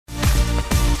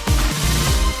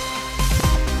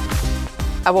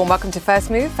A warm welcome to First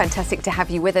Move. Fantastic to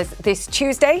have you with us this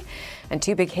Tuesday. And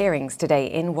two big hearings today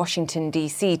in Washington,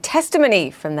 D.C. Testimony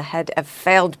from the head of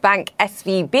failed bank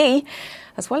SVB,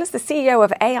 as well as the CEO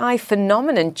of AI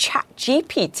phenomenon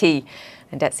ChatGPT.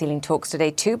 And debt ceiling talks today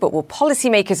too, but will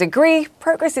policymakers agree?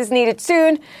 Progress is needed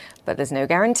soon, but there's no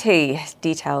guarantee.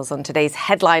 Details on today's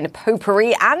headline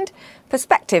potpourri and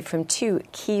perspective from two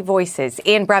key voices.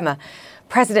 Ian Bremmer,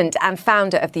 President and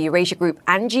founder of the Eurasia Group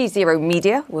and G0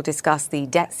 Media, will discuss the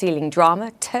debt ceiling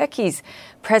drama, Turkey's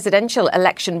presidential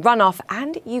election runoff,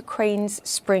 and Ukraine's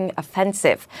spring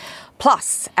offensive.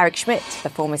 Plus, Eric Schmidt, the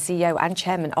former CEO and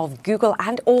chairman of Google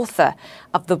and author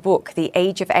of the book The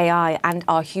Age of AI and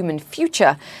Our Human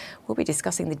Future, will be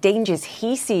discussing the dangers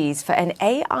he sees for an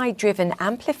AI-driven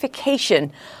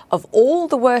amplification of all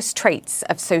the worst traits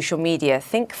of social media.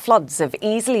 Think floods of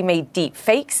easily made deep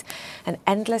fakes and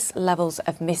endless levels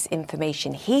of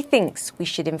misinformation. He thinks we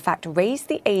should in fact raise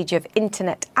the age of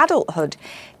internet adulthood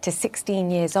to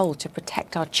 16 years old to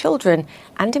protect our children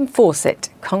and enforce it.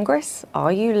 Congress,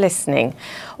 are you listening?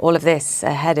 All of this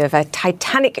ahead of a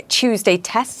titanic Tuesday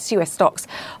tests. US stocks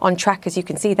on track, as you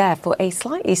can see there, for a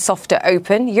slightly softer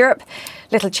open. Europe,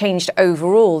 little changed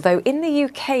overall, though in the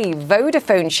UK,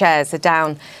 Vodafone shares are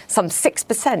down some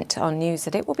 6% on news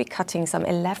that it will be cutting some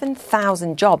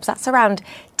 11,000 jobs. That's around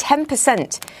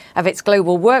 10% of its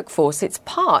global workforce. It's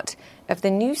part of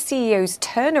the new CEO's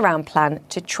turnaround plan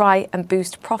to try and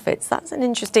boost profits. That's an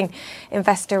interesting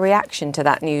investor reaction to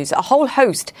that news. A whole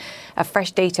host of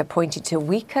fresh data pointed to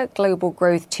weaker global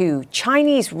growth too.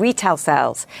 Chinese retail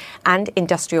sales and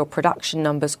industrial production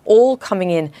numbers all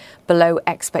coming in below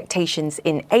expectations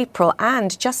in April.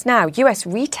 And just now, US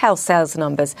retail sales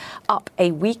numbers up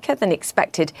a weaker than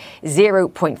expected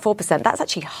 0.4%. That's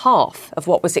actually half of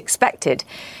what was expected.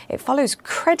 It follows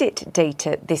credit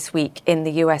data this week in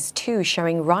the US too,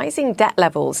 showing rising debt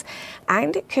levels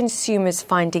and consumers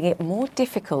finding it more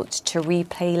difficult to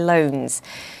repay loans.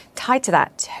 Tied to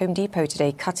that, Home Depot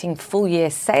today cutting full-year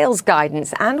sales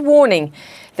guidance and warning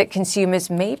that consumers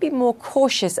may be more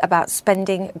cautious about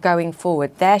spending going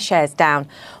forward. Their shares down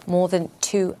more than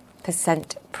 2%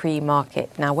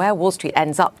 pre-market. Now, where Wall Street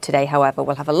ends up today, however,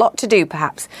 will have a lot to do,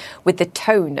 perhaps, with the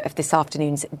tone of this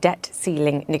afternoon's debt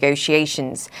ceiling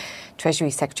negotiations.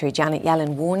 Treasury Secretary Janet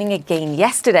Yellen warning again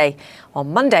yesterday,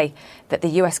 on Monday, that the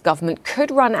US government could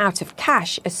run out of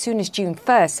cash as soon as June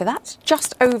 1st. So that's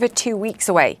just over 2 weeks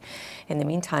away. In the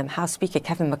meantime, House Speaker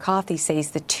Kevin McCarthy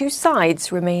says the two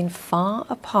sides remain far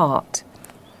apart.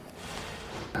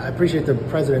 I appreciate the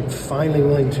president finally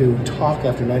willing to talk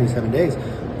after 97 days,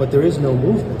 but there is no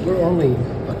movement. We're only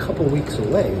a couple weeks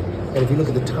away. And if you look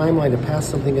at the timeline to pass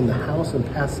something in the House and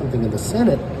pass something in the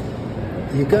Senate,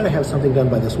 you've got to have something done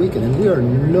by this weekend. And we are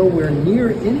nowhere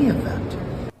near any of that.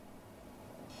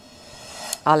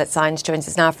 Arlette Saenz joins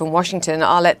us now from Washington.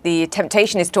 Arlette, the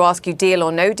temptation is to ask you deal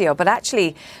or no deal, but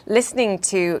actually listening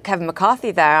to Kevin McCarthy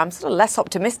there, I'm sort of less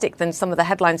optimistic than some of the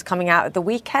headlines coming out at the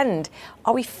weekend.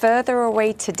 Are we further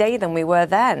away today than we were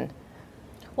then?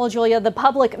 Well, Julia, the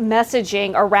public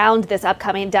messaging around this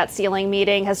upcoming debt ceiling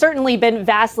meeting has certainly been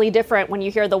vastly different when you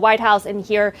hear the White House and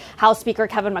hear House Speaker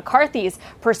Kevin McCarthy's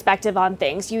perspective on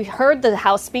things. You heard the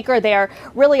House Speaker there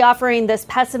really offering this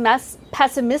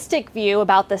pessimistic view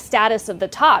about the status of the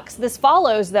talks. This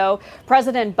follows, though,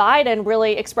 President Biden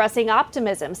really expressing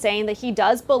optimism, saying that he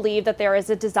does believe that there is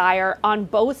a desire on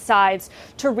both sides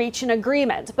to reach an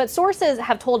agreement. But sources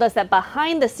have told us that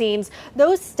behind the scenes,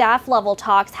 those staff level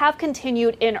talks have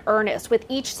continued in earnest, with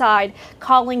each side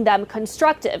calling them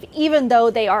constructive, even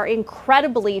though they are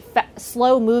incredibly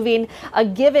slow moving,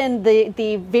 given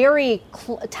the very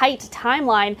tight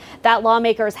timeline that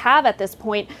lawmakers have at this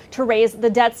point to raise the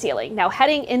debt ceiling. Now,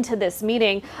 heading into this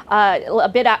meeting a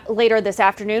bit later this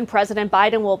afternoon, President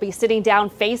Biden will be sitting down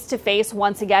face to face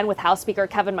once again with House Speaker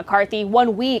Kevin McCarthy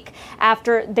 1 week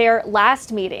after their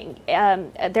last meeting.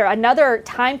 Another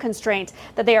time constraint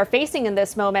that they are facing in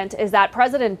this moment is that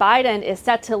President Biden is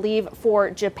set to leave for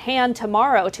Japan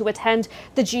tomorrow to attend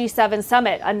the G7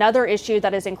 summit, another issue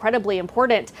that is incredibly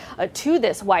important to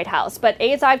this White House. But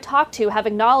aides I've talked to have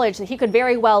acknowledged that he could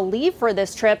very well leave for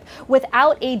this trip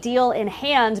without a deal in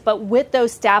hand, but with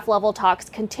those staff level talks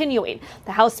continuing.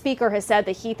 The House Speaker has said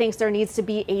that he thinks there needs to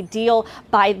be a deal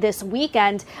by this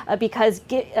weekend because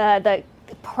the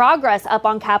progress up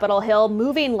on Capitol Hill,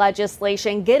 moving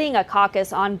legislation, getting a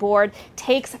caucus on board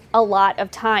takes a lot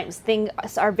of time. Things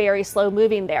are very slow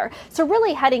moving there. So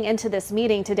really heading into this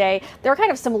meeting today, there are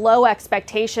kind of some low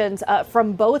expectations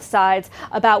from both sides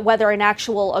about whether an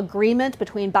actual agreement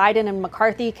between Biden and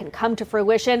McCarthy can come to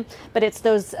fruition. But it's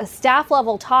those staff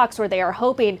level talks where they are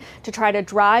hoping to try to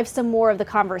drive some more of the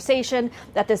conversation,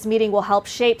 that this meeting will help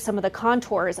shape some of the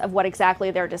contours of what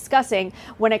exactly they're discussing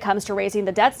when it comes to raising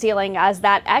the debt ceiling, as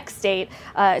that X date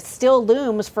still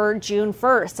looms for June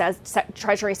 1st, as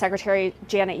Treasury Secretary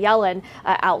Janet Yellen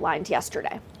outlined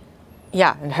yesterday.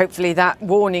 Yeah, and hopefully that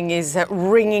warning is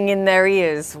ringing in their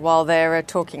ears while they're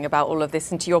talking about all of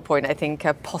this. And to your point, I think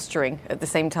posturing at the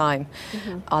same time.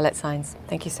 Arlette Saenz,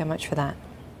 thank you so much for that.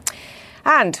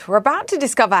 And we're about to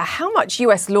discover how much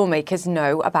US lawmakers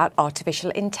know about artificial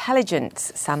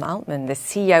intelligence. Sam Altman, the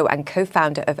CEO and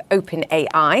co-founder of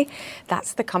OpenAI,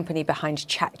 that's the company behind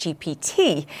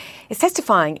ChatGPT, is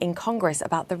testifying in Congress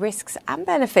about the risks and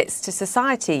benefits to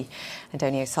society. And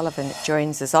Donnie O'Sullivan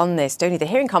joins us on this. Donnie, the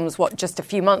hearing comes, just a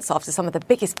few months after some of the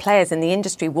biggest players in the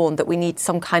industry warned that we need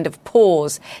some kind of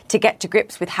pause to get to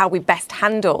grips with how we best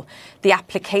handle the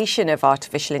application of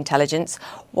artificial intelligence.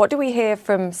 What do we hear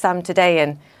from Sam today?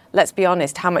 And let's be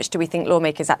honest, how much do we think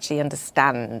lawmakers actually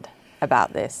understand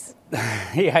about this?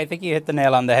 Yeah, I think you hit the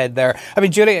nail on the head there. I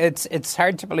mean, Julia, it's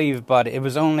hard to believe, but it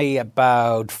was only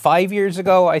about 5 years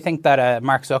ago, I think, that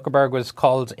Mark Zuckerberg was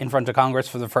called in front of Congress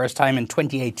for the first time in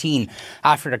 2018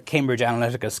 after the Cambridge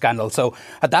Analytica scandal. So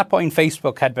at that point,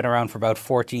 Facebook had been around for about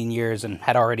 14 years and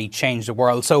had already changed the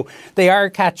world. So they are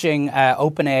catching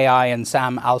OpenAI and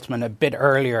Sam Altman a bit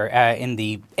earlier in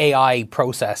the AI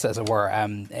process, as it were.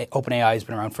 OpenAI has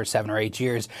been around for 7 or 8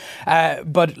 years.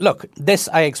 But look, this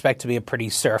I expect to be a pretty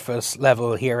surface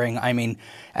level hearing. I mean,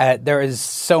 there is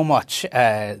so much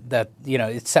that,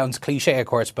 it sounds cliche, of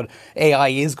course, but AI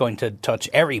is going to touch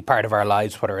every part of our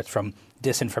lives, whether it's from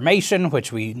disinformation,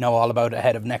 which we know all about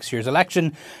ahead of next year's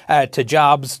election, to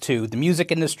jobs, to the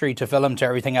music industry, to film, to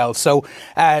everything else. So,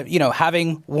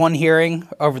 having one hearing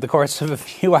over the course of a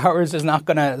few hours is not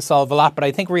going to solve a lot. But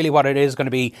I think really what it is going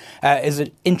to be is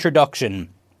an introduction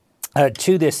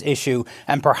to this issue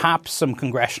and perhaps some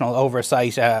congressional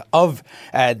oversight of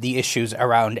the issues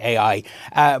around AI.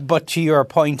 But to your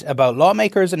point about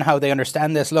lawmakers and how they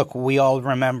understand this, look, we all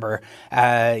remember,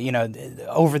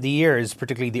 over the years,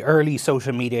 particularly the early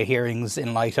social media hearings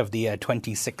in light of the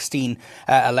 2016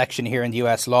 election here in the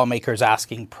US, lawmakers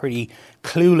asking pretty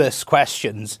clueless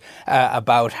questions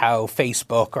about how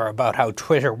Facebook or about how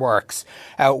Twitter works.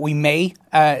 We may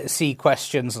see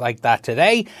questions like that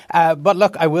today. But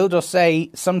look, I will just say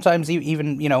sometimes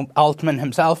even, Altman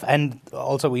himself, and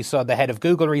also we saw the head of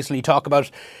Google recently talk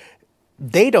about,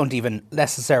 they don't even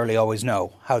necessarily always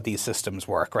know how these systems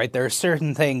work, right? There are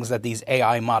certain things that these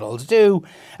AI models do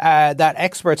that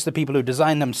experts, the people who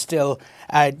design them, still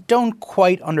don't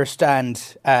quite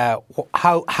understand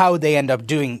how they end up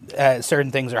doing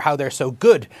certain things or how they're so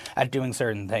good at doing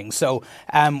certain things. So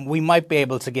we might be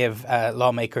able to give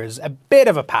lawmakers a bit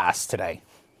of a pass today.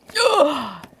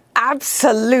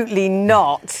 Absolutely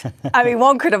not. I mean,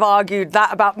 one could have argued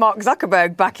that about Mark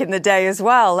Zuckerberg back in the day as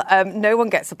well. No one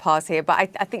gets a pass here, but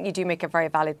I think you do make a very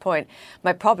valid point.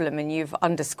 My problem, and you've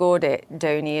underscored it,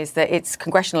 Donnie, is that it's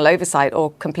congressional oversight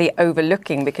or complete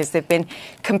overlooking, because they've been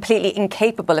completely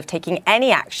incapable of taking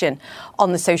any action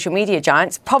on the social media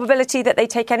giants. Probability that they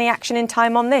take any action in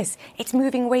time on this, it's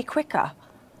moving way quicker.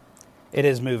 It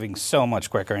is moving so much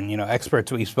quicker. And,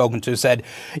 experts we've spoken to said,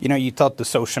 you thought the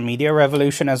social media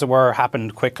revolution, as it were,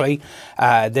 happened quickly.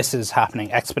 This is happening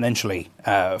exponentially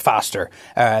faster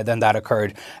than that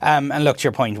occurred. And look, to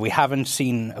your point, we haven't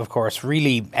seen, of course,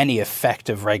 really any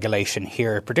effective regulation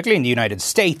here, particularly in the United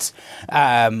States,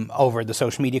 over the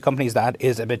social media companies. That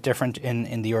is a bit different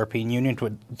in the European Union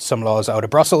with some laws out of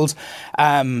Brussels.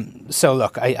 So,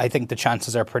 look, I think the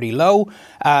chances are pretty low.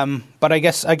 But I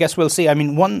guess we'll see. I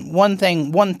mean, one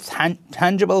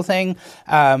tangible thing,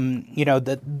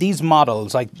 that these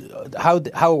models, like how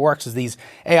it works is these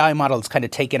AI models kind of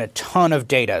take in a ton of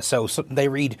data. So they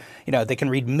read, they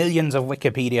can read millions of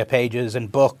Wikipedia pages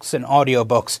and books and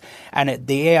audiobooks, and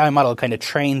the AI model kind of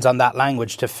trains on that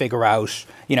language to figure out,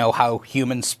 how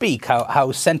humans speak,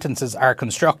 how sentences are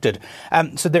constructed.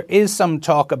 So there is some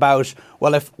talk about,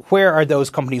 well, where are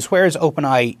those companies? Where is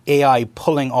OpenAI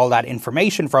pulling all that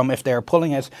information from? If they're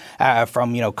pulling it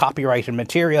from, copyright copyrighted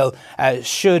material,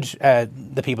 should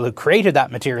the people who created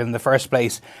that material in the first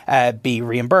place be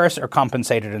reimbursed or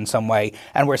compensated in some way.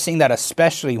 And we're seeing that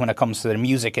especially when it comes to the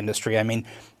music industry. I mean,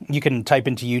 you can type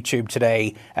into YouTube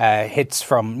today hits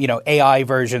from, AI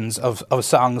versions of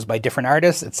songs by different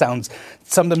artists.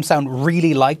 Some of them sound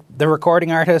really like the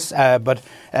recording artists, but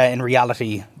in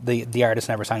reality, the artist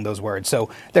never sang those words. So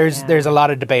there's a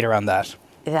lot of debate around that.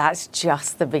 That's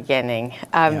just the beginning.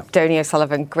 Donny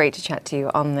O'Sullivan, great to chat to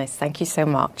you on this. Thank you so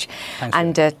much. Thanks,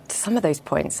 and some of those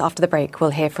points, after the break,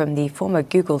 we'll hear from the former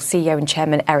Google CEO and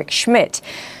chairman, Eric Schmidt,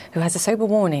 who has a sober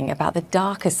warning about the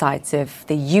darker sides of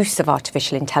the use of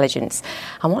artificial intelligence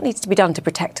and what needs to be done to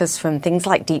protect us from things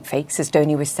like deepfakes, as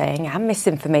Donny was saying, and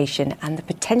misinformation, and the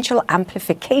potential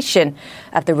amplification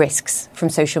of the risks from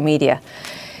social media.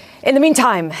 In the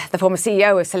meantime, the former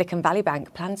CEO of Silicon Valley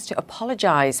Bank plans to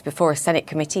apologise before a Senate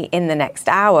committee in the next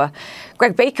hour.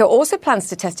 Greg Baker also plans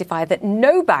to testify that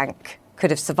no bank could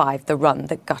have survived the run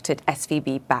that gutted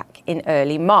SVB back in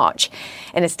early March.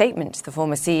 In a statement, the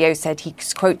former CEO said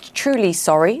he's, quote, truly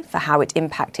sorry for how it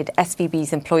impacted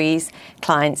SVB's employees,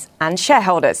 clients and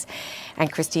shareholders.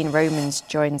 And Christine Romans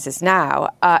joins us now.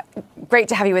 Great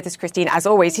to have you with us, Christine. As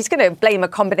always, he's going to blame a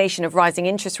combination of rising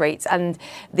interest rates and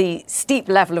the steep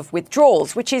level of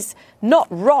withdrawals, which is not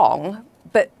wrong,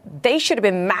 but they should have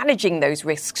been managing those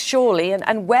risks, surely.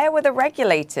 And where were the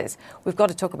regulators? We've got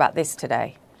to talk about this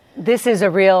today. This is a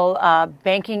real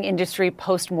banking industry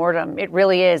post-mortem. It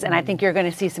really is. And I think you're going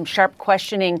to see some sharp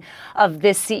questioning of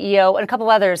this CEO and a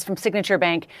couple others from Signature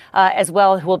Bank as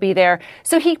well who will be there.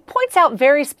 So he points out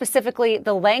very specifically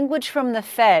the language from the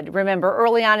Fed. Remember,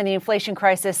 early on in the inflation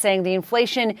crisis, saying the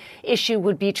inflation issue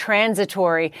would be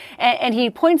transitory. And he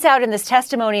points out in this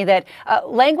testimony that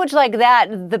language like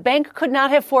that, the bank could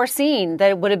not have foreseen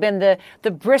that it would have been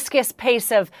the briskest pace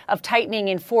of tightening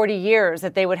in 40 years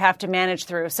that they would have to manage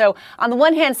through. So on the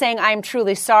one hand saying, I'm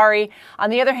truly sorry.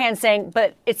 On the other hand saying,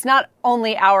 but it's not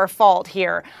only our fault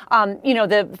here.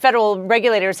 The federal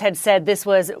regulators had said this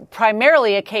was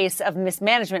primarily a case of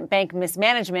mismanagement, bank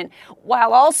mismanagement,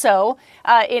 while also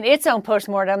in its own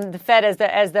postmortem, the Fed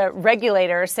as the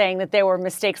regulator saying that there were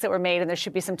mistakes that were made and there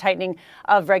should be some tightening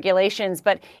of regulations.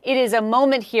 But it is a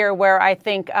moment here where I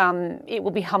think it will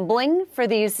be humbling for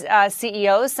these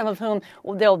CEOs, some of whom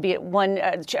there'll be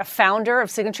a founder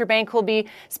of Signature Bank who will be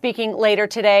speaking later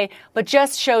today, but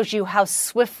just shows you how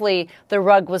swiftly the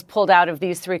rug was pulled out of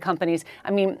these three companies.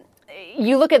 I mean,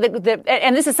 you look at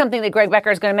and this is something that Greg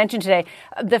Becker is going to mention today,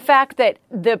 the fact that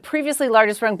the previously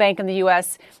largest run bank in the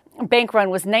U.S., bank run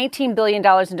was $19 billion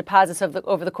in deposits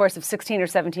over the course of 16 or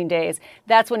 17 days.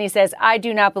 That's when he says, I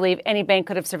do not believe any bank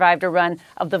could have survived a run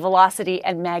of the velocity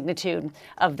and magnitude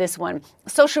of this one.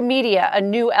 Social media, a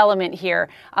new element here.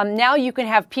 Now you can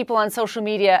have people on social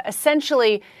media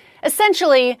essentially,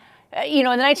 in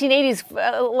the 1980s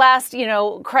last,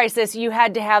 crisis,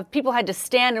 people had to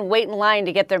stand and wait in line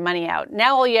to get their money out.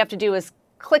 Now all you have to do is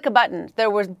click a button.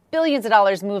 There was billions of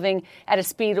dollars moving at a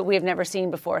speed that we have never seen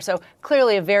before. So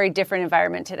clearly a very different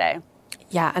environment today.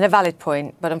 Yeah, and a valid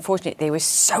point. But unfortunately, they were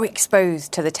so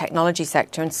exposed to the technology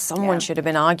sector and someone should have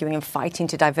been arguing and fighting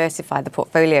to diversify the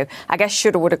portfolio. I guess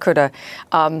shoulda, woulda, coulda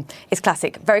is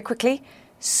classic. Very quickly,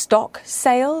 stock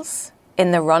sales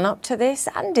in the run-up to this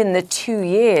and in the 2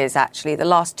 years, actually, the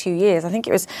last 2 years. I think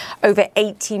it was over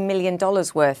 $80 million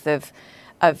worth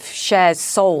of shares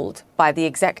sold by the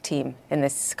exec team in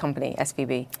this company,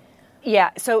 SVB.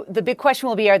 Yeah. So the big question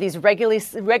will be, are these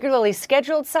regularly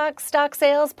scheduled stock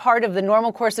sales part of the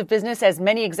normal course of business, as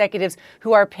many executives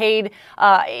who are paid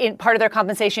in part of their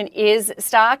compensation is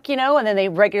stock, and then they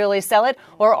regularly sell it?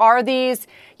 Or are these,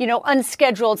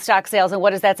 unscheduled stock sales? And what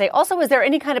does that say? Also, is there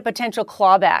any kind of potential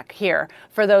clawback here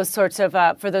for those sorts of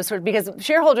because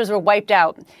shareholders were wiped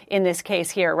out in this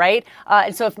case here, right?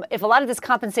 And so if a lot of this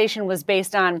compensation was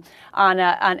based on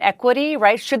equity,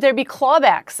 right, should there be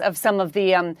clawbacks of some of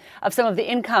the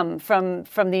income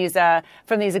from these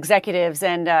executives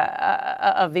and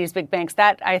of these big banks?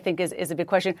 That I think is a big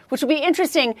question, which will be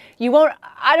interesting.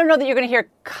 I don't know that you're going to hear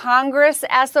Congress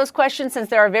ask those questions, since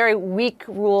there are very weak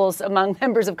rules among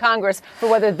members of Congress for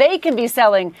whether they can be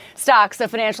selling stocks of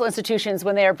financial institutions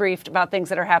when they are briefed about things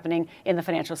that are happening in the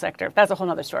financial sector. That's a whole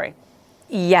other story.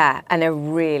 Yeah, and a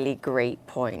really great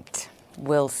point.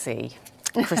 We'll see.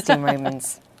 Christine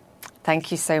Romans,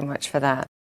 thank you so much for that.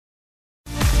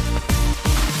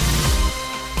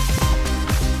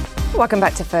 Welcome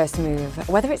back to First Move.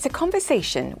 Whether it's a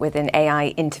conversation with an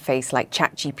AI interface like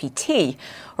ChatGPT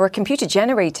or a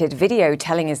computer-generated video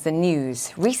telling us the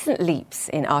news, recent leaps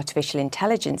in artificial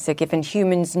intelligence have given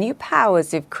humans new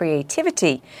powers of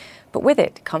creativity, But with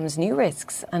it comes new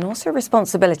risks and also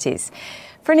responsibilities.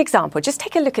 For an example, just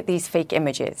take a look at these fake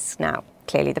images. Now,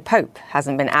 clearly the Pope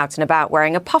hasn't been out and about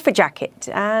wearing a puffer jacket.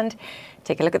 And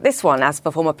take a look at this one. As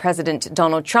for former President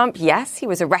Donald Trump, yes, he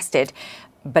was arrested,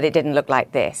 but it didn't look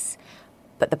like this.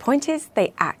 But the point is,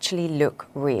 they actually look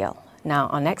real. Now,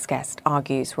 our next guest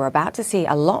argues we're about to see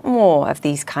a lot more of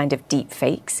these kind of deep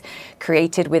fakes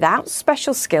created without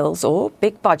special skills or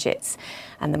big budgets.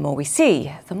 And the more we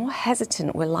see, the more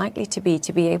hesitant we're likely to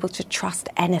be able to trust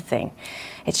anything.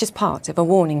 It's just part of a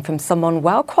warning from someone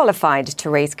well qualified to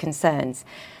raise concerns.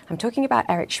 I'm talking about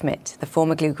Eric Schmidt, the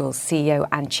former Google's CEO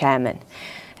and chairman.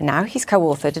 And now he's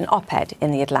co-authored an op-ed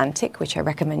in The Atlantic, which I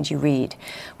recommend you read,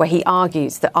 where he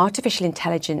argues that artificial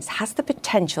intelligence has the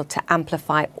potential to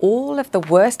amplify all of the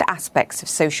worst aspects of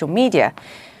social media.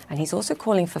 And he's also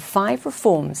calling for 5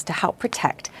 reforms to help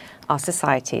protect our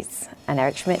societies. And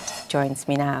Eric Schmidt joins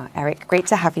me now. Eric, great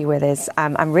to have you with us.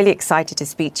 I'm really excited to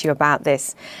speak to you about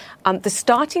this. The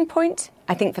starting point,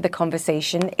 I think, for the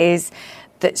conversation is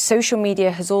that social media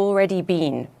has already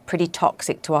been pretty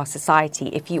toxic to our society.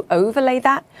 If you overlay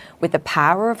that with the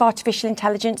power of artificial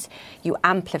intelligence, you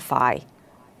amplify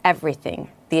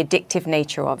everything, the addictive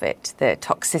nature of it, the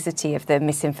toxicity of the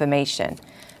misinformation,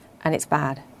 and it's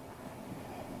bad.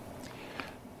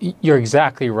 You're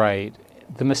exactly right.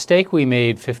 The mistake we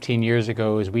made 15 years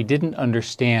ago is we didn't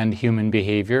understand human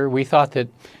behavior. We thought that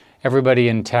everybody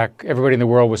in the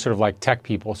world was sort of like tech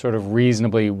people, sort of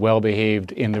reasonably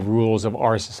well-behaved in the rules of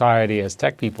our society as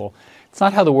tech people. It's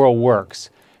not how the world works.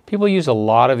 People use a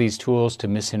lot of these tools to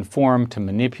misinform, to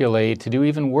manipulate, to do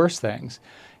even worse things.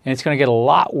 And it's going to get a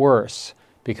lot worse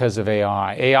because of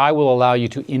AI. AI will allow you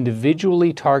to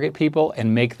individually target people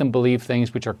and make them believe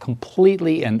things which are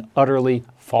completely and utterly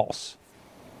false.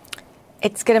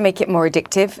 It's going to make it more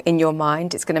addictive in your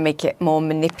mind. It's going to make it more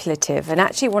manipulative. And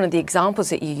actually, one of the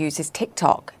examples that you use is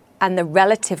TikTok. And the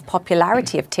relative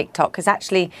popularity of TikTok is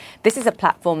actually, this is a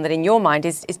platform that in your mind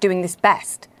is doing this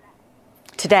best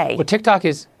today. Well,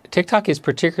 TikTok is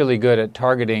particularly good at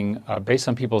targeting based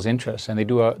on people's interests, and they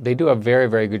do a very,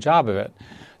 very good job of it.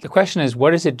 The question is,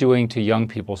 what is it doing to young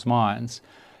people's minds?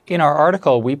 In our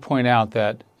article, we point out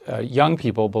that young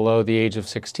people below the age of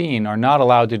 16 are not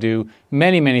allowed to do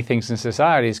many, many things in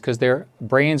societies because their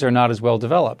brains are not as well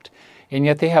developed. And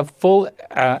yet they have full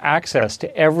access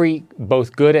to every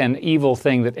both good and evil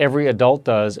thing that every adult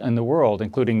does in the world,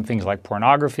 including things like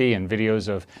pornography and videos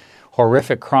of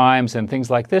horrific crimes and things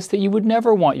like this that you would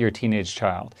never want your teenage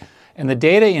child. And the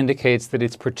data indicates that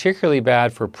it's particularly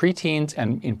bad for preteens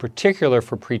and in particular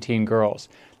for preteen girls.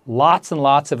 Lots and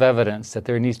lots of evidence that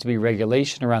there needs to be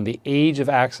regulation around the age of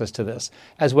access to this,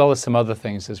 as well as some other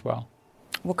things as well.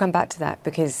 We'll come back to that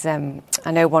because I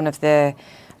know one of the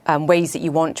ways that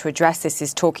you want to address this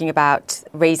is talking about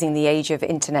raising the age of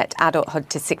internet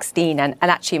adulthood to 16 and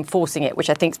actually enforcing it,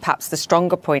 which I think is perhaps the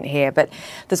stronger point here. But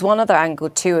there's one other angle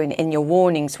too in your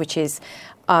warnings, which is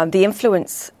the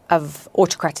influence of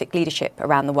autocratic leadership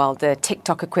around the world, the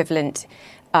TikTok equivalent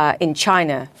in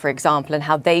China, for example, and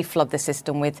how they flood the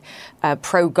system with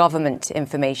pro-government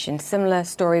information. Similar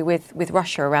story with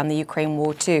Russia around the Ukraine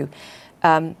war too.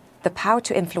 The power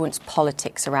to influence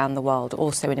politics around the world,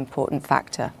 also an important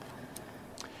factor.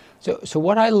 So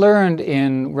what I learned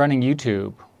in running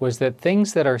YouTube was that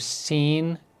things that are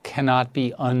seen cannot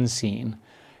be unseen.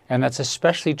 And that's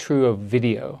especially true of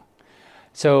video.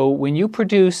 So when you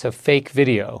produce a fake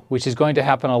video, which is going to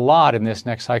happen a lot in this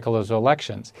next cycle of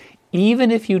elections,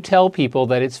 even if you tell people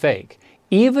that it's fake,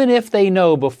 even if they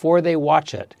know before they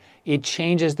watch it, it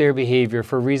changes their behavior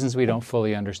for reasons we don't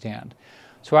fully understand.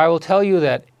 So I will tell you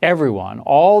that everyone,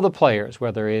 all the players,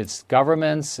 whether it's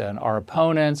governments and our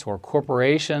opponents or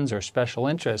corporations or special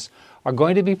interests, are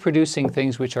going to be producing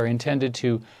things which are intended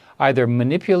to either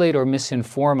manipulate or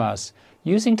misinform us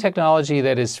using technology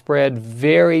that is spread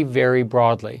very, very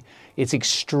broadly. It's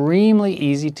extremely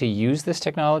easy to use this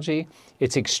technology.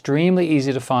 It's extremely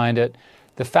easy to find it.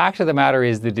 The fact of the matter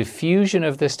is the diffusion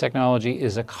of this technology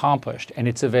is accomplished and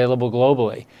it's available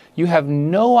globally. You have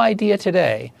no idea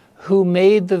today who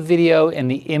made the video and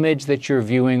the image that you're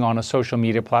viewing on a social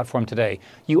media platform today.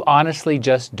 You honestly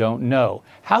just don't know.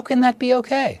 How can that be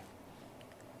okay?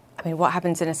 I mean, what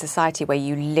happens in a society where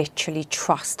you literally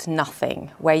trust nothing,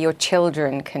 where your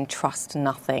children can trust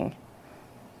nothing?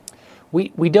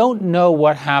 We don't know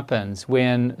what happens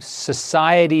when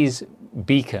society's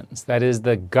beacons, that is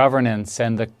the governance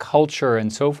and the culture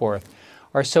and so forth,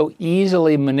 are so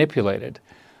easily manipulated.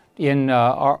 In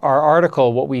our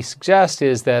article, what we suggest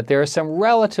is that there are some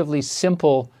relatively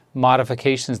simple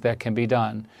modifications that can be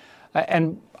done.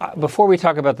 And before we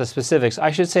talk about the specifics,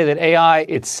 I should say that AI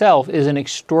itself is an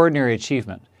extraordinary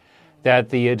achievement. that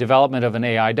the development of an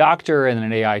AI doctor and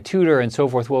an AI tutor and so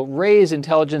forth will raise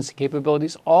intelligence and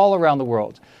capabilities all around the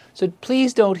world. So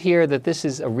please don't hear that this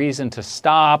is a reason to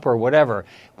stop or whatever.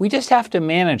 We just have to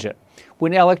manage it.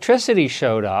 When electricity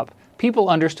showed up, people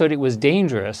understood it was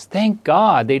dangerous. Thank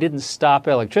God they didn't stop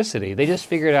electricity. They just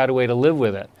figured out a way to live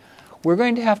with it. We're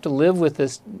going to have to live with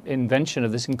this invention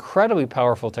of this incredibly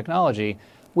powerful technology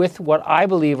with what I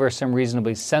believe are some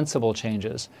reasonably sensible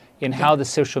changes in how the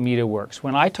social media works.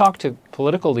 When I talk to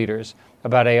political leaders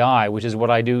about AI, which is what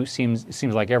I do seems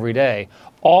like every day,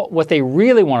 what they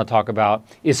really want to talk about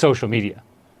is social media.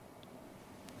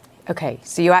 Okay,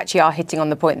 so you actually are hitting on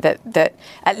the point that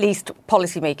at least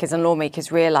policymakers and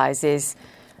lawmakers realise is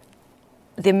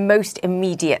the most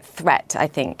immediate threat, I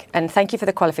think. And thank you for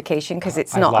the qualification, because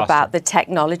it's not about the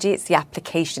technology, it's the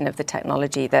application of the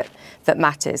technology that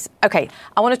matters. Okay,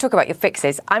 I want to talk about your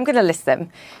fixes. I'm going to list them,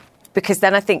 because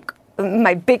then I think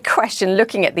my big question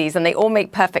looking at these, and they all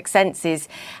make perfect sense, is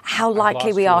how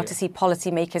likely we are to see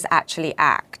policymakers actually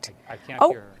act. I can't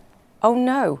hear. Oh,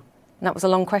 no. That was a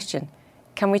long question.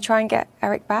 Can we try and get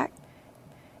Eric back?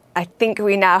 I think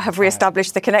we now have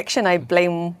reestablished the connection. I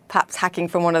blame perhaps hacking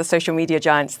from one of the social media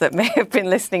giants that may have been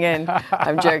listening in.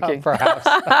 I'm joking. Perhaps.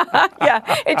 Yeah,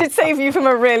 it did save you from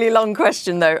a really long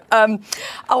question, though.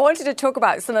 I wanted to talk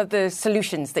about some of the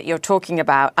solutions that you're talking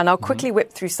about, and I'll quickly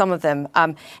whip through some of them.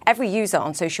 Every user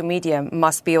on social media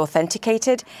must be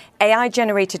authenticated.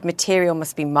 AI-generated material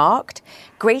must be marked.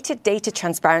 Greater data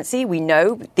transparency. We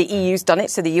know the EU's done it,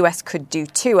 so the US could do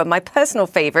too. And my personal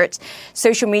favourite,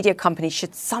 social media companies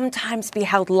should sometimes be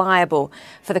held liable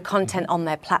for the content on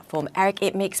their platform. Eric,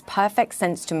 it makes perfect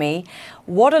sense to me.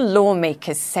 What are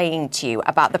lawmakers saying to you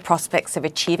about the prospects of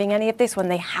achieving any of this when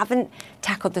they haven't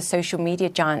tackled the social media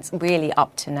giants really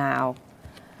up to now?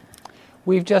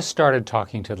 We've just started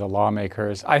talking to the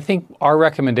lawmakers. I think our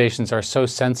recommendations are so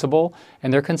sensible,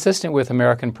 and they're consistent with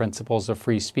American principles of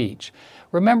free speech.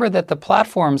 Remember that the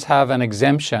platforms have an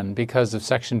exemption because of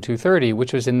Section 230,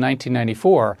 which was in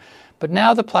 1994. But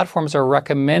now the platforms are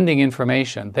recommending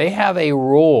information. They have a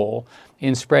role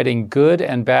in spreading good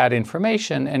and bad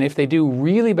information, and if they do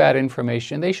really bad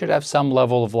information, they should have some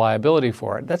level of liability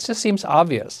for it. That just seems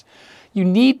obvious. You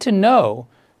need to know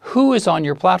who is on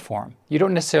your platform. You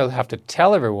don't necessarily have to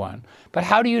tell everyone, but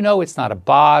how do you know it's not a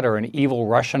bot or an evil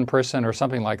Russian person or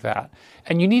something like that?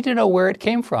 And you need to know where it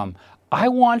came from. I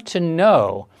want to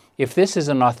know if this is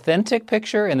an authentic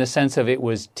picture in the sense of it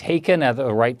was taken at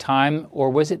the right time, or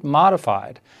was it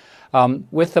modified?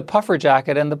 With the puffer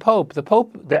jacket and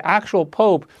the actual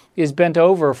Pope is bent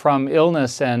over from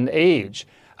illness and age.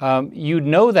 You'd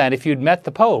know that if you'd met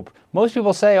the Pope. Most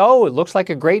people say, oh, it looks like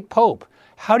a great Pope.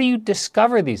 How do you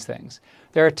discover these things?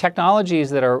 There are technologies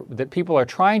that people are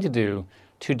trying to do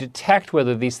to detect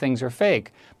whether these things are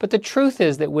fake. But the truth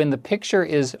is that when the picture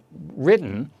is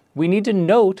written, we need to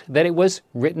note that it was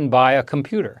written by a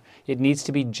computer. It needs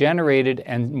to be generated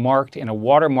and marked in a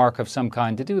watermark of some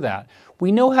kind to do that.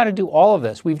 We know how to do all of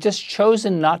this. We've just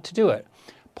chosen not to do it.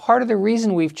 Part of the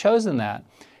reason we've chosen that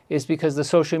is because the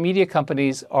social media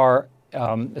companies are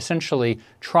essentially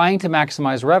trying to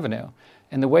maximize revenue.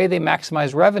 And the way they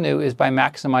maximize revenue is by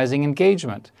maximizing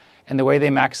engagement. And the way they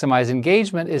maximize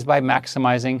engagement is by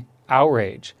maximizing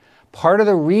outrage. Part of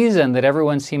the reason that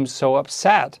everyone seems so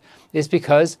upset is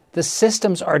because the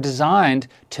systems are designed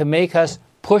to make us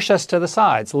push us to the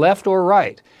sides, left or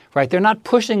right. They're not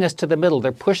pushing us to the middle,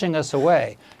 they're pushing us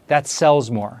away. That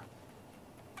sells more.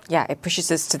 Yeah, it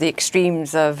pushes us to the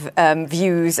extremes of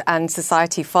views, and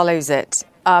society follows it.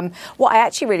 What I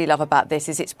actually really love about this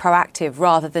is it's proactive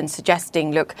rather than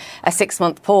suggesting, look, a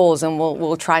 6-month pause and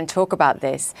we'll try and talk about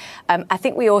this. I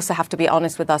think we also have to be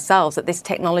honest with ourselves that this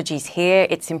technology is here.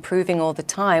 It's improving all the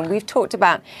time. We've talked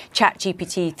about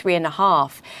ChatGPT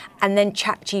 3.5 and then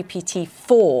ChatGPT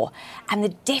 4. And the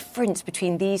difference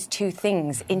between these two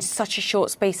things in such a short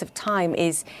space of time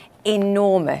is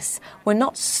enormous. We're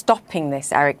not stopping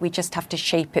this, Eric. We just have to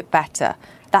shape it better.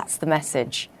 That's the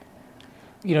message.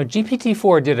 You know,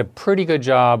 GPT-4 did a pretty good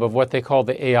job of what they call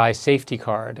the AI safety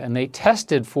card, and they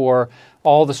tested for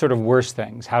all the sort of worst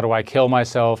things. How do I kill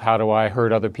myself? How do I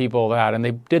hurt other people? And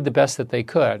they did the best that they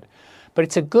could. But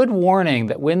it's a good warning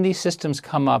that when these systems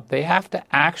come up, they have to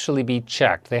actually be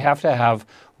checked. They have to have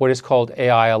what is called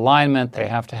AI alignment. They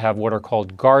have to have what are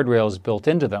called guardrails built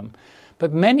into them.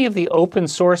 But many of the open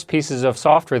source pieces of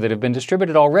software that have been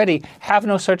distributed already have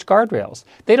no such guardrails.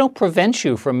 They don't prevent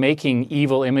you from making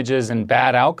evil images and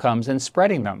bad outcomes and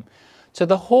spreading them. So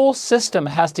the whole system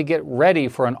has to get ready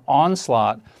for an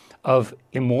onslaught of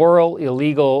immoral,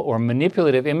 illegal, or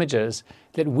manipulative images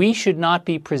that we should not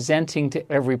be presenting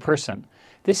to every person.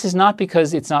 this is not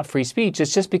because it's not free speech.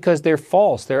 It's just because they're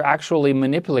false. They're actually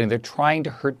manipulating. They're trying to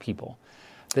hurt people.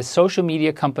 The social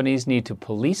media companies need to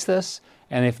police this,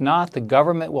 and if not, the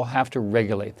government will have to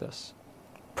regulate this.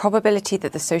 Probability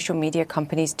that the social media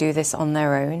companies do this on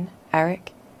their own,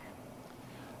 Eric?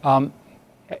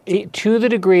 To the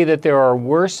degree that there are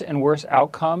worse and worse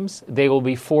outcomes, they will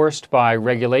be forced by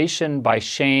regulation, by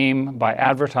shame, by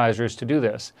advertisers to do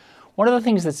this. One of the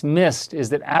things that's missed is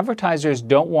that advertisers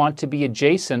don't want to be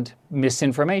adjacent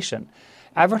misinformation.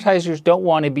 Advertisers don't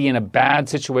want to be in a bad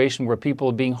situation where people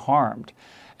are being harmed.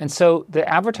 And so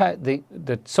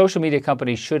the social media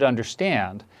companies should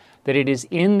understand that it is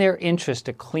in their interest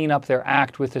to clean up their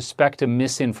act with respect to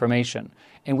misinformation.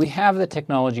 And we have the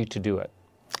technology to do it.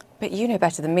 But you know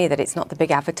better than me that it's not the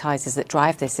big advertisers that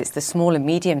drive this. It's the small and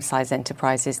medium-sized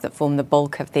enterprises that form the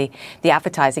bulk of the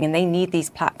advertising, and they need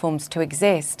these platforms to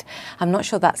exist. I'm not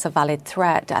sure that's a valid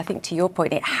threat. I think, to your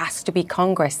point, it has to be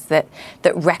Congress that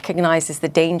recognises the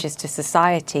dangers to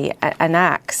society and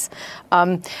acts.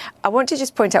 I want to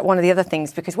just point out one of the other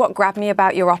things, because what grabbed me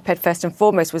about your op-ed first and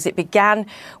foremost was it began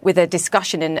with a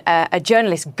discussion and a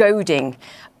journalist goading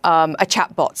a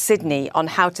chatbot, Sydney, on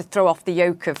how to throw off the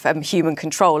yoke of human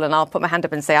control. And I'll put my hand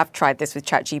up and say I've tried this with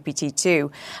ChatGPT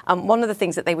too. One of the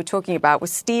things that they were talking about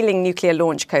was stealing nuclear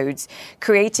launch codes,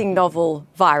 creating novel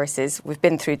viruses. We've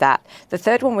been through that. The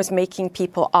third one was making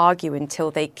people argue until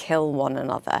they kill one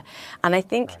another. And I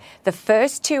think the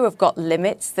first two have got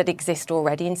limits that exist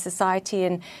already in society.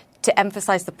 And to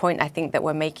emphasize the point, I think that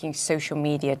we're making, social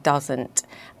media doesn't.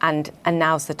 And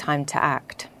now's the time to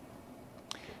act.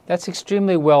 That's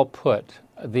extremely well put.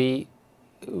 The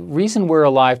reason we're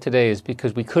alive today is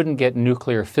because we couldn't get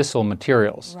nuclear fissile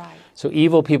materials. Right. So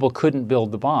evil people couldn't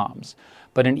build the bombs.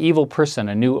 But an evil person,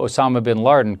 a new Osama bin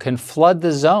Laden, can flood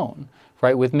the zone,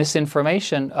 right, with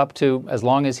misinformation up to as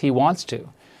long as he wants to.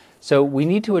 So we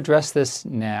need to address this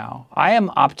now. I am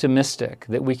optimistic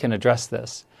that we can address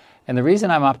this. And the reason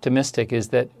I'm optimistic is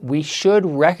that we should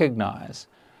recognize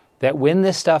that when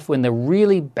the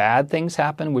really bad things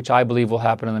happen, which I believe will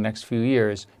happen in the next few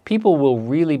years, people will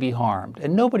really be harmed.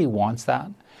 And nobody wants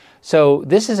that. So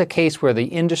this is a case where the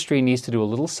industry needs to do a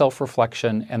little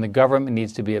self-reflection and the government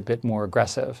needs to be a bit more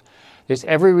aggressive. There's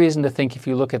every reason to think, if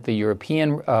you look at the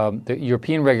European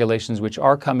regulations which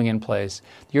are coming in place,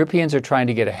 the Europeans are trying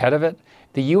to get ahead of it.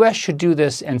 The U.S. should do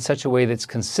this in such a way that's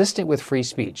consistent with free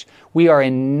speech. We are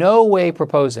in no way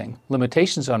proposing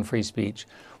limitations on free speech.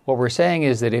 What we're saying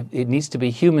is that it needs to be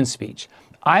human speech.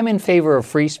 I'm in favor of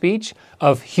free speech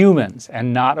of humans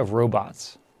and not of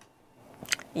robots.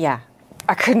 Yeah,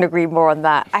 I couldn't agree more on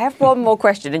that. I have one more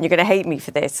question, and you're going to hate me for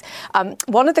this.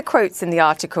 One of the quotes in the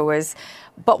article was,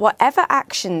 "But whatever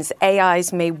actions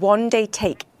AIs may one day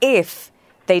take if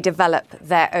they develop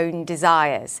their own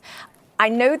desires." I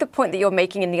know the point that you're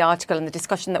making in the article and the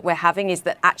discussion that we're having is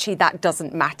that actually that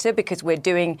doesn't matter because we're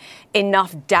doing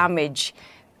enough damage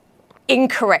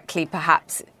incorrectly,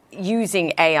 perhaps,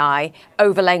 using AI,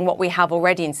 overlaying what we have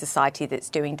already in society that's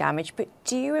doing damage. But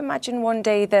do you imagine one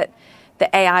day that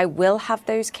the AI will have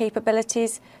those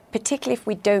capabilities, particularly if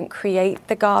we don't create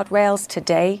the guardrails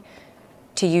today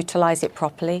to utilize it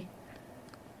properly?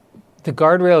 The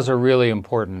guardrails are really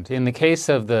important. In the case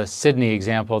of the Sydney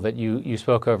example that you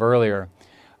spoke of earlier,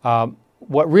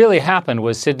 what really happened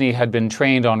was Sydney had been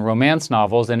trained on romance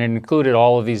novels, and it included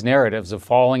all of these narratives of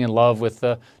falling in love with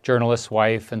the journalist's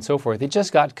wife and so forth. It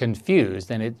just got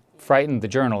confused, and it frightened the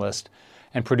journalist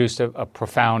and produced a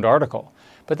profound article.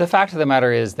 But the fact of the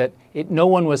matter is that no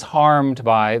one was harmed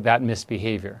by that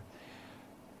misbehavior.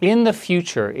 In the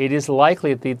future, it is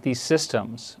likely that these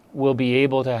systems will be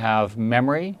able to have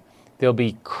memory, they'll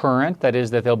be current, that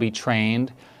is, that they'll be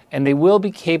trained, and they will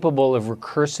be capable of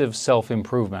recursive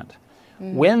self-improvement.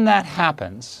 When that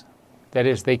happens, that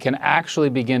is, they can actually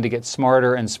begin to get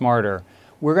smarter and smarter,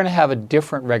 we're going to have a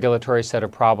different regulatory set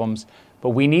of problems, but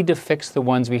we need to fix the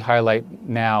ones we highlight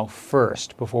now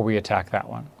first before we attack that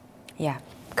one. Yeah,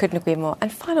 couldn't agree more.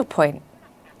 And final point,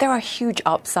 there are huge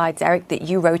upsides, Eric, that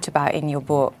you wrote about in your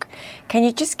book. Can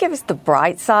you just give us the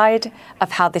bright side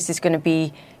of how this is going to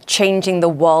be changing the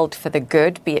world for the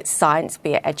good, be it science,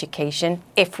 be it education,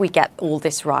 if we get all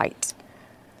this right?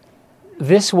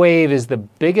 This wave is the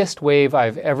biggest wave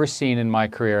I've ever seen in my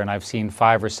career, and I've seen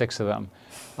 5 or 6 of them.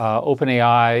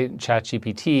 OpenAI,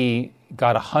 ChatGPT,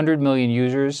 got 100 million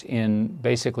users in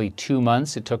basically 2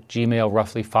 months. It took Gmail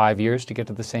roughly 5 years to get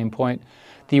to the same point.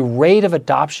 The rate of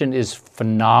adoption is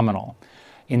phenomenal.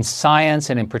 In science,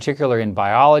 and in particular in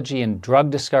biology and drug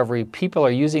discovery, people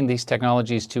are using these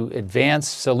technologies to advance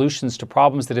solutions to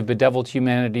problems that have bedeviled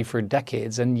humanity for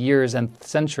decades and years and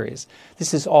centuries.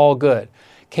 This is all good.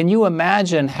 Can you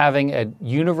imagine having a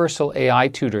universal AI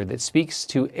tutor that speaks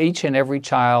to each and every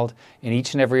child and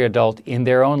each and every adult in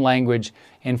their own language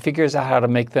and figures out how to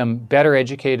make them better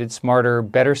educated, smarter,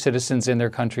 better citizens in their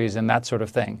countries and that sort of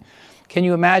thing? Can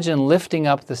you imagine lifting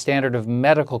up the standard of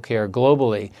medical care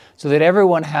globally so that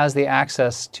everyone has the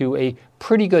access to a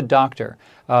pretty good doctor?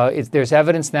 There's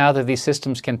evidence now that these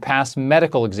systems can pass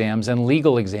medical exams and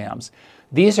legal exams.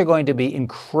 These are going to be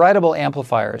incredible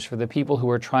amplifiers for the people who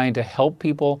are trying to help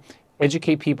people,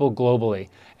 educate people globally.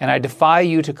 And I defy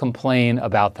you to complain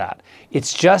about that.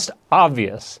 It's just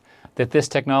obvious that this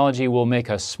technology will make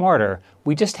us smarter.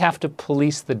 We just have to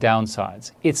police the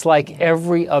downsides. It's like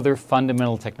every other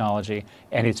fundamental technology,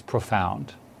 and it's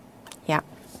profound. Yeah.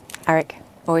 Eric,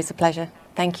 always a pleasure.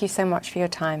 Thank you so much for your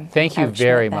time. Thank you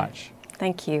very much.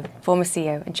 Thank you, former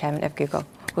CEO and chairman of Google.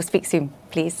 We'll speak soon,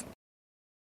 please.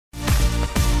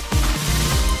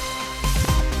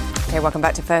 Okay, welcome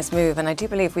back to First Move, and I do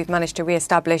believe we've managed to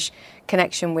re-establish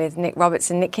connection with Nick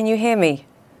Robertson. Nick, can you hear me?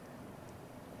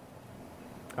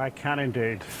 I can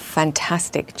indeed.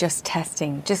 Fantastic. Just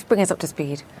testing. Just bring us up to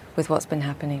speed with what's been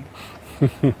happening.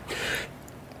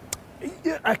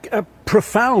 A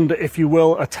profound, if you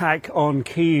will, attack on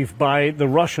Kyiv by the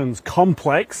Russians,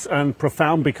 complex and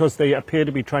profound because they appear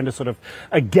to be trying to sort of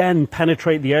again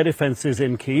penetrate the air defenses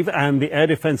in Kyiv, and the air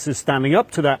defenses standing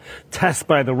up to that test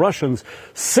by the Russians.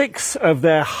 6 of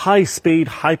their high-speed,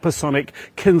 hypersonic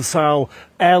Kinzhal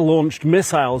air-launched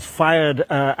missiles fired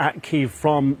at Kyiv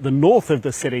from the north of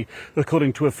the city,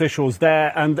 according to officials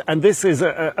there. And this is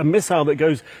a missile that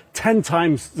goes 10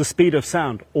 times the speed of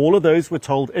sound. All of those were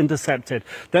told intercepted.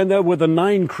 Then there were the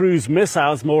 9 cruise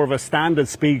missiles, more of a standard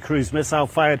speed cruise missile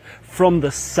fired from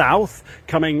the south,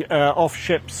 coming off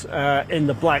ships in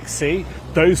the Black Sea.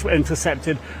 Those were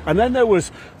intercepted. And then there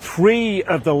was 3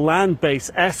 of the land-based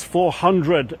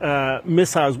S-400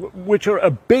 missiles, which are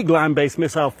a big land-based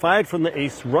missile fired from the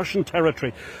east, Russian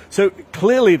territory. So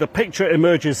clearly the picture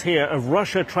emerges here of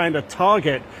Russia trying to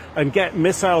target and get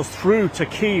missiles through to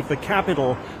Kyiv, the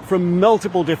capital, from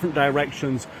multiple different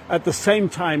directions at the same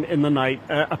time in the night,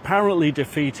 apparently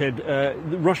defeated.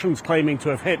 The Russians claiming to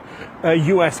have hit a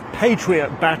U.S.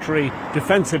 Patriot battery,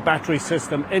 defensive battery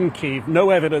system in Kyiv. No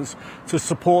evidence to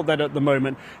support that at the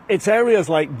moment. It's areas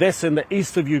like this in the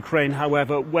east of Ukraine,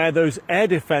 however, where those air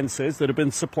defenses that have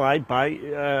been supplied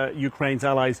by Ukraine's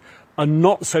allies are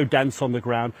not so dense on the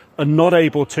ground, are not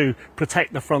able to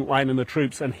protect the front line and the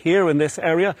troops. And here in this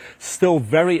area, still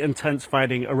very intense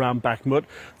fighting around Bakhmut.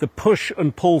 The push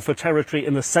and pull for territory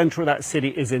in the center of that city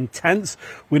is intense.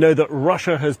 We know that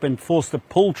Russia has been forced to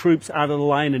pull troops out of the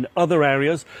line in other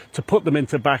areas to put them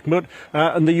into Bakhmut.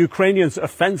 And the Ukrainians'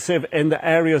 offensive in the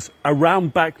areas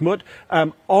around Bakhmut,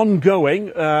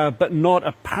 ongoing, but not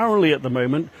apparently at the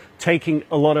moment taking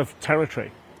a lot of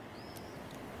territory.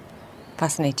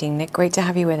 Fascinating, Nick. Great to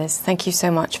have you with us. Thank you so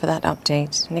much for that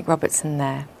update. Nick Robertson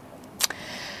there.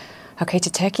 Okay,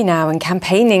 to Turkey now, and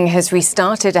campaigning has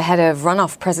restarted ahead of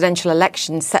runoff presidential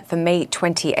elections set for May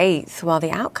 28th. While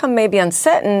the outcome may be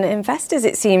uncertain, investors,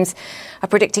 it seems, are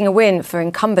predicting a win for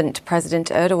incumbent President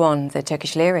Erdogan. The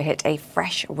Turkish lira hit a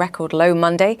fresh record low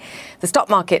Monday. The stock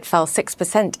market fell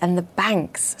 6%, and the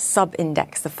bank's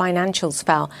sub-index, the financials,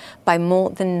 fell by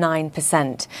more than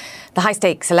 9%. The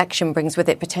high-stakes election brings with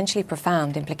it potentially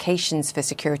profound implications for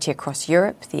security across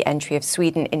Europe, the entry of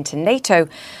Sweden into NATO,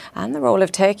 and the role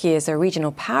of Turkey as a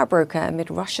regional power broker amid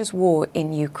Russia's war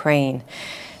in Ukraine.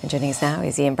 And joining us now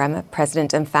is Ian Bremmer,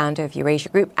 president and founder of Eurasia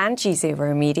Group and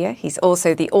G0 Media. He's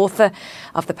also the author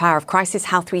of The Power of Crisis,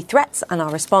 How Three Threats and Our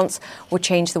Response Will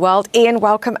Change the World. Ian,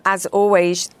 welcome as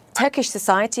always. Turkish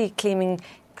society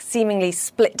seemingly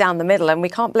split down the middle, and we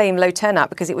can't blame low turnout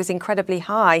because it was incredibly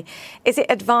high. Is it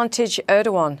advantage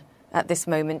Erdogan at this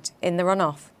moment in the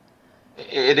runoff?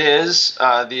 It is.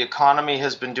 The economy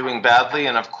has been doing badly,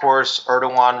 and of course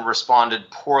Erdogan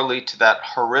responded poorly to that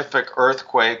horrific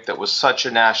earthquake that was such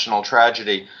a national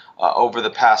tragedy over the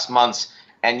past months,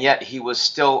 and yet he was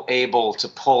still able to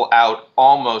pull out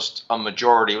almost a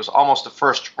majority. It was almost a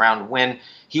first-round win.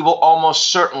 He will almost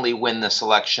certainly win this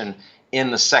election in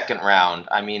the second round.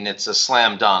 I mean, it's a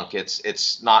slam dunk.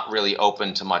 It's not really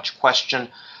open to much question.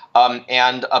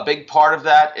 And a big part of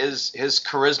that is his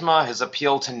charisma, his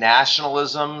appeal to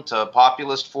nationalism, to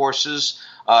populist forces,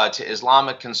 to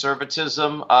Islamic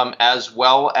conservatism, as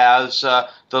well as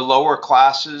the lower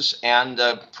classes, and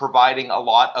providing a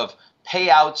lot of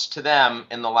payouts to them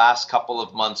in the last couple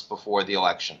of months before the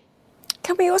election.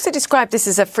 Can we also describe this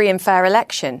as a free and fair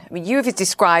election? I mean, you have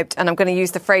described, and I'm going to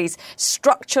use the phrase,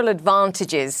 structural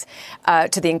advantages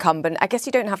to the incumbent. I guess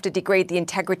you don't have to degrade the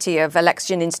integrity of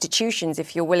election institutions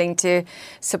if you're willing to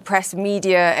suppress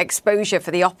media exposure for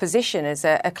the opposition as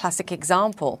a classic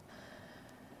example.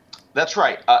 That's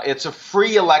right. It's a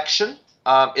free election.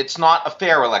 It's not a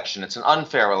fair election. It's an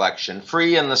unfair election.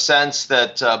 Free in the sense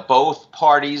that both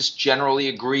parties generally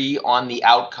agree on the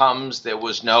outcomes. There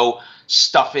was no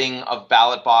stuffing of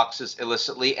ballot boxes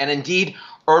illicitly. And indeed,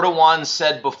 Erdogan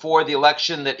said before the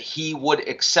election that he would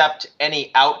accept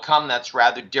any outcome. That's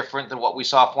rather different than what we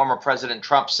saw former President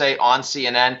Trump say on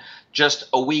CNN just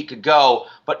a week ago.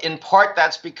 But in part,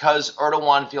 that's because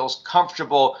Erdogan feels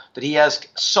comfortable that he has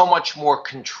so much more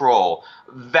control,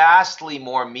 vastly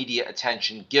more media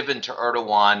attention given to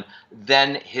Erdogan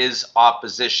than his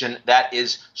opposition. That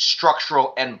is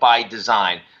structural and by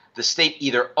design. The state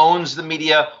either owns the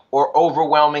media or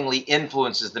overwhelmingly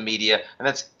influences the media. And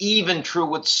that's even true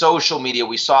with social media.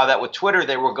 We saw that with Twitter.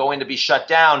 They were going to be shut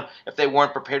down if they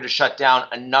weren't prepared to shut down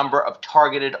a number of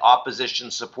targeted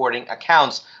opposition supporting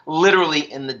accounts, literally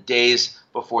in the days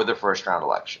before the first round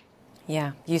election.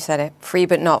 Yeah, you said it. Free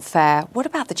but not fair. What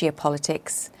about the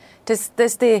geopolitics?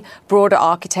 Does the broader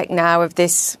architect now of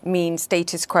this mean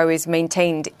status quo is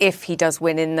maintained if he does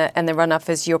win in the runoff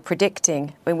as you're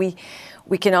predicting? I mean,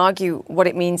 we can argue what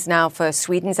it means now for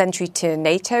Sweden's entry to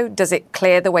NATO. Does it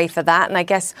clear the way for that? And I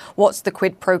guess what's the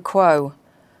quid pro quo?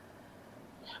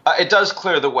 It does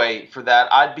clear the way for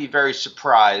that. I'd be very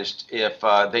surprised if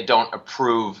they don't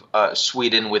approve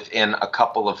Sweden within a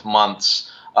couple of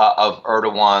months of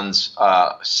Erdogan's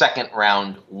second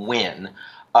round win.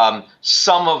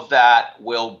 Some of that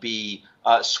will be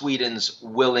Sweden's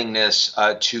willingness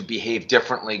to behave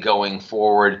differently going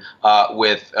forward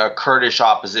with Kurdish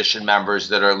opposition members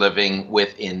that are living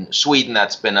within Sweden.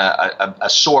 That's been a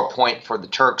sore point for the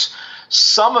Turks.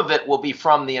 Some of it will be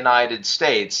from the United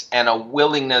States and a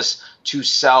willingness to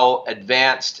sell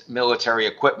advanced military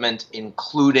equipment,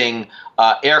 including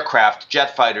aircraft,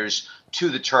 jet fighters, to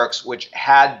the Turks, which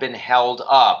had been held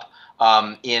up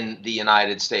in the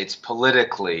United States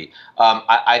politically.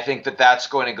 I think that that's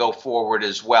going to go forward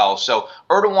as well. So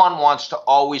Erdogan wants to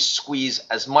always squeeze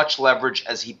as much leverage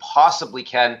as he possibly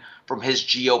can from his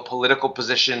geopolitical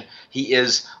position. He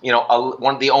is,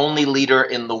 one of the only leader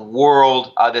in the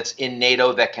world that's in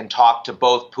NATO that can talk to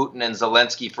both Putin and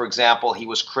Zelensky. For example, he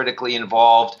was critically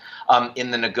involved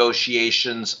in the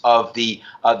negotiations of the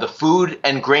food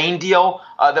and grain deal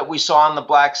that we saw in the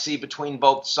Black Sea between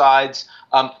both sides.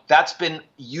 That's been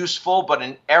useful, but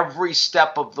in every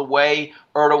step of the way,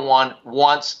 Erdogan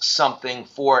wants something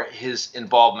for his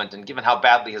involvement. And given how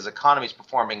badly his economy is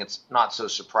performing, it's not so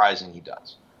surprising he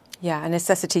does. Yeah, a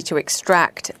necessity to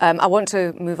extract. I want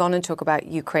to move on and talk about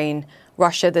Ukraine,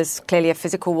 Russia. There's clearly a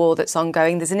physical war that's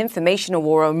ongoing. There's an informational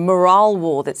war, a morale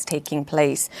war that's taking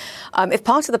place. If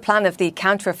part of the plan of the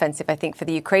counteroffensive, I think, for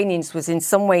the Ukrainians was in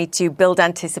some way to build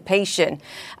anticipation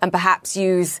and perhaps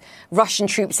use Russian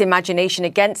troops' imagination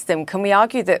against them, can we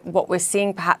argue that what we're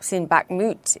seeing perhaps in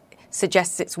Bakhmut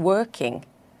suggests it's working?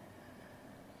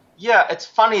 Yeah, it's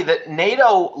funny that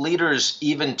NATO leaders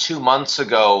even 2 months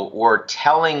ago were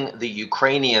telling the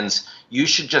Ukrainians, you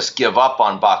should just give up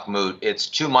on Bakhmut. It's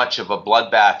too much of a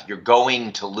bloodbath. You're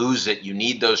going to lose it. You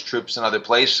need those troops in other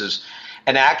places.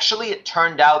 And actually, it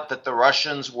turned out that the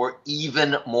Russians were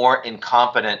even more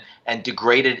incompetent and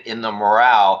degraded in the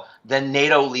morale than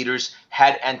NATO leaders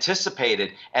had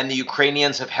anticipated. And the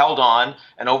Ukrainians have held on.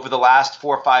 And over the last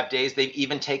 4 or 5 days, they've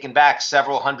even taken back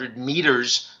several hundred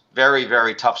meters, very,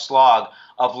 very tough slog,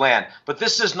 of land. But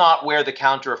this is not where the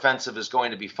counteroffensive is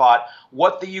going to be fought.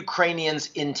 What the Ukrainians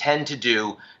intend to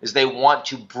do is they want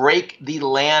to break the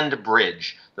land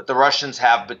bridge that the Russians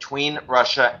have between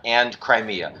Russia and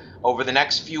Crimea. Over the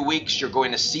next few weeks, you're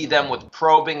going to see them with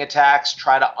probing attacks,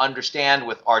 try to understand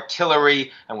with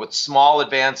artillery and with small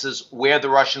advances where the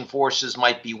Russian forces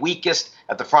might be weakest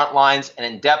at the front lines and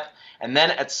in depth. And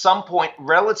then at some point,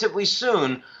 relatively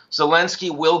soon, Zelensky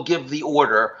will give the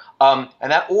order, and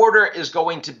that order is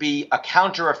going to be a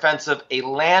counteroffensive, a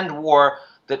land war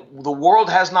that the world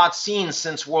has not seen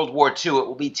since World War II. It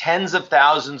will be tens of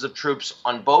thousands of troops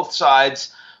on both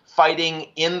sides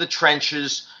fighting in the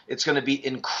trenches. It's going to be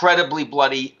incredibly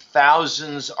bloody.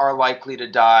 Thousands are likely to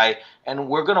die, and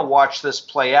we're going to watch this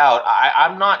play out.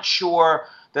 I'm not sure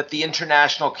that the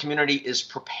international community is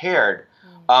prepared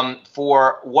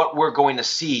for what we're going to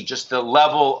see, just the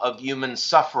level of human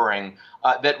suffering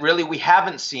that really we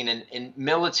haven't seen in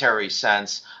military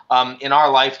sense in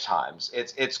our lifetimes.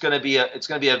 It's going to be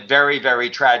a very, very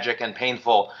tragic and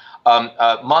painful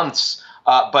months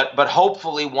but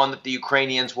hopefully one that the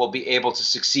Ukrainians will be able to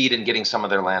succeed in getting some of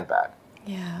their land back.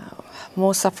 Yeah,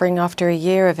 more suffering after a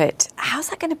year of it. How's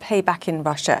that going to play back in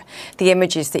Russia, the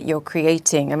images that you're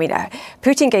creating? I mean,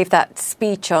 Putin gave that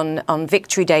speech on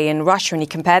Victory Day in Russia, and he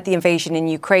compared the invasion in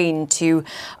Ukraine to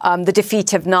the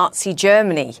defeat of Nazi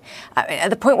Germany. At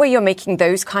the point where you're making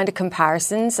those kind of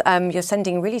comparisons, you're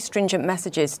sending really stringent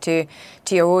messages to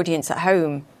your audience at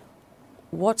home.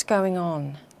 What's going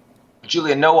on?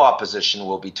 Julia, no opposition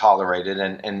will be tolerated,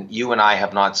 and you and I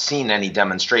have not seen any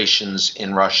demonstrations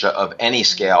in Russia of any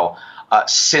scale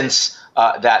since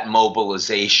that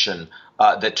mobilization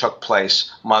that took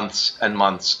place months and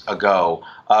months ago.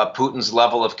 Putin's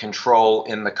level of control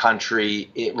in the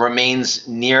country, it remains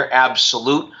near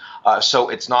absolute. So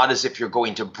it's not as if you're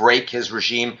going to break his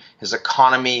regime. His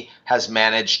economy has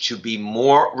managed to be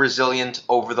more resilient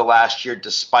over the last year,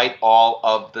 despite all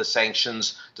of the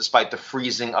sanctions, despite the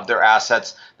freezing of their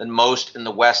assets, than most in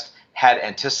the West had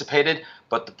anticipated.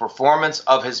 But the performance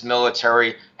of his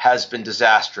military has been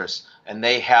disastrous, and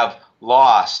they have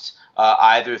lost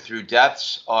either through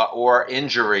deaths or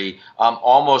injury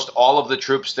almost all of the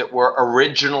troops that were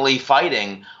originally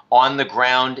fighting on the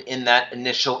ground in that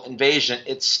initial invasion.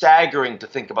 It's staggering to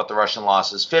think about the Russian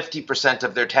losses. 50%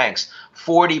 of their tanks,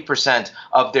 40%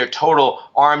 of their total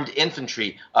armed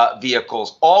infantry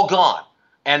vehicles, all gone.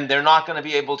 And they're not going to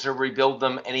be able to rebuild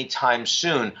them anytime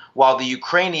soon, while the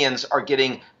Ukrainians are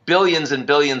getting billions and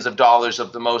billions of dollars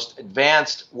of the most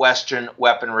advanced Western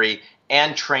weaponry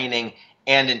and training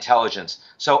and intelligence.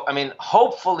 So, I mean,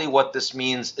 hopefully what this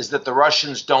means is that the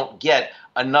Russians don't get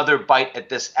another bite at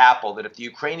this apple, that if the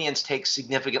Ukrainians take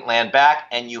significant land back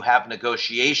and you have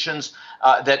negotiations,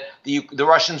 that the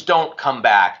Russians don't come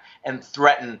back and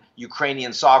threaten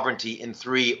Ukrainian sovereignty in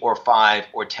 3 or 5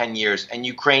 or 10 years. And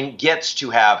Ukraine gets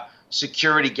to have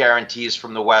security guarantees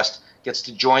from the West, gets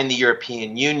to join the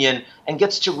European Union, and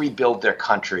gets to rebuild their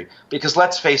country. Because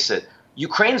let's face it,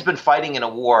 Ukraine's been fighting in a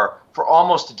war for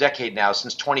almost a decade now,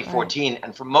 since 2014.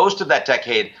 And for most of that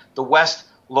decade, the West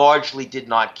largely did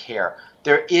not care.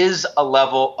 There is a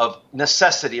level of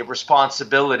necessity, of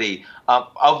responsibility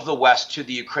of the West to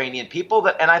the Ukrainian people,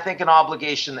 and I think an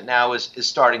obligation that now is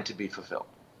starting to be fulfilled.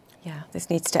 Yeah, this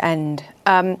needs to end.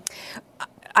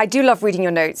 I do love reading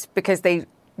your notes because they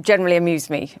generally amuse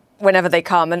me whenever they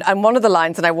come. And one of the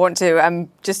lines, and I want to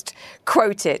just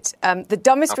quote it, the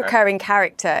dumbest recurring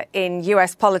character in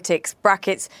US politics,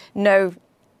 brackets, no,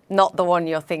 not the one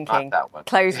you're thinking. Not that one.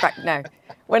 Close back, no.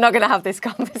 We're not going to have this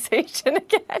conversation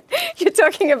again. You're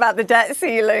talking about the debt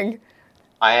ceiling.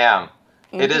 I am.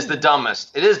 Mm-hmm. It is the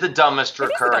dumbest. It is the dumbest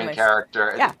recurring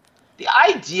character. Yeah. The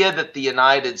idea that the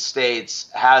United States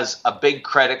has a big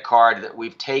credit card that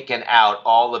we've taken out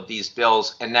all of these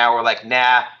bills, and now we're like,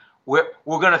 nah, we're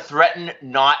going to threaten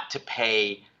not to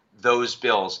pay those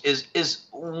bills is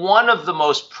one of the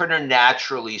most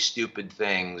preternaturally stupid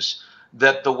things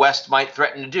that the West might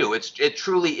threaten to do. It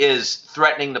truly is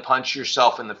threatening to punch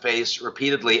yourself in the face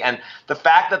repeatedly. And the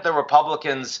fact that the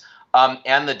Republicans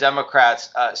and the Democrats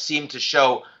seem to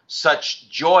show such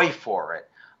joy for it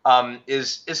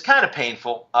is kind of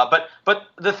painful. But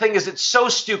the thing is, it's so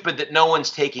stupid that no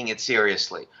one's taking it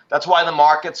seriously. That's why the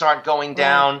markets aren't going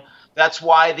down. Right. That's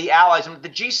why the allies, the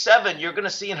G7, you're going to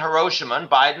see in Hiroshima, and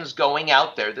Biden's going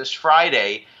out there this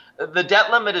Friday. The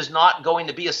debt limit is not going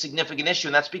to be a significant issue,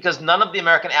 and that's because none of the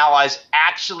American allies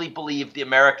actually believe the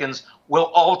Americans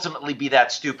will ultimately be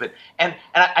that stupid. And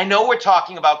I know we're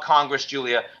talking about Congress,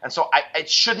 Julia, and so it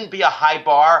shouldn't be a high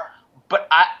bar, but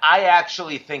I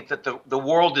actually think that the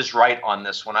world is right on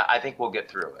this one. I think we'll get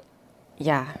through it.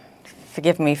 Yeah.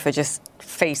 Forgive me for just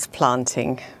face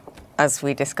planting as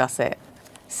we discuss it.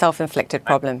 Self-inflicted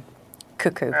problem.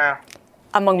 Cuckoo. Yeah.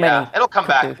 Among many. It'll come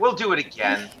back. We'll do it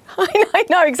again. I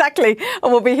know, exactly.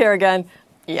 And we'll be here again.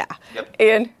 Yeah. Yep.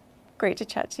 Ian, great to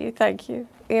chat to you. Thank you.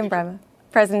 Ian Bremmer,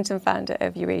 President and founder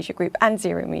of Eurasia Group and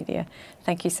Zero Media.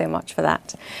 Thank you so much for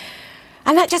that.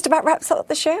 And that just about wraps up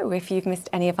the show. If you've missed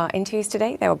any of our interviews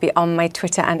today, they will be on my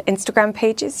Twitter and Instagram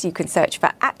pages. You can search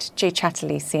for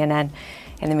 @JChatterleyCNN.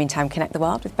 In the meantime, Connect the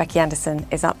World with Becky Anderson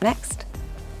is up next.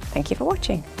 Thank you for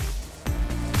watching.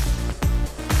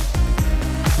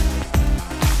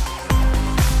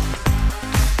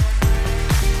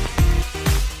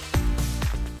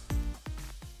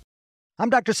 I'm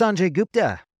Dr. Sanjay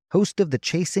Gupta, host of the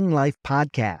Chasing Life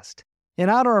podcast. In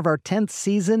honor of our 10th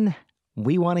season,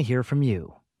 we want to hear from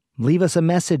you. Leave us a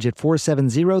message at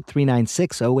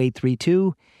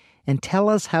 470-396-0832 and tell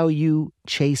us how you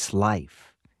chase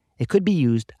life. It could be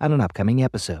used on an upcoming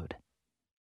episode.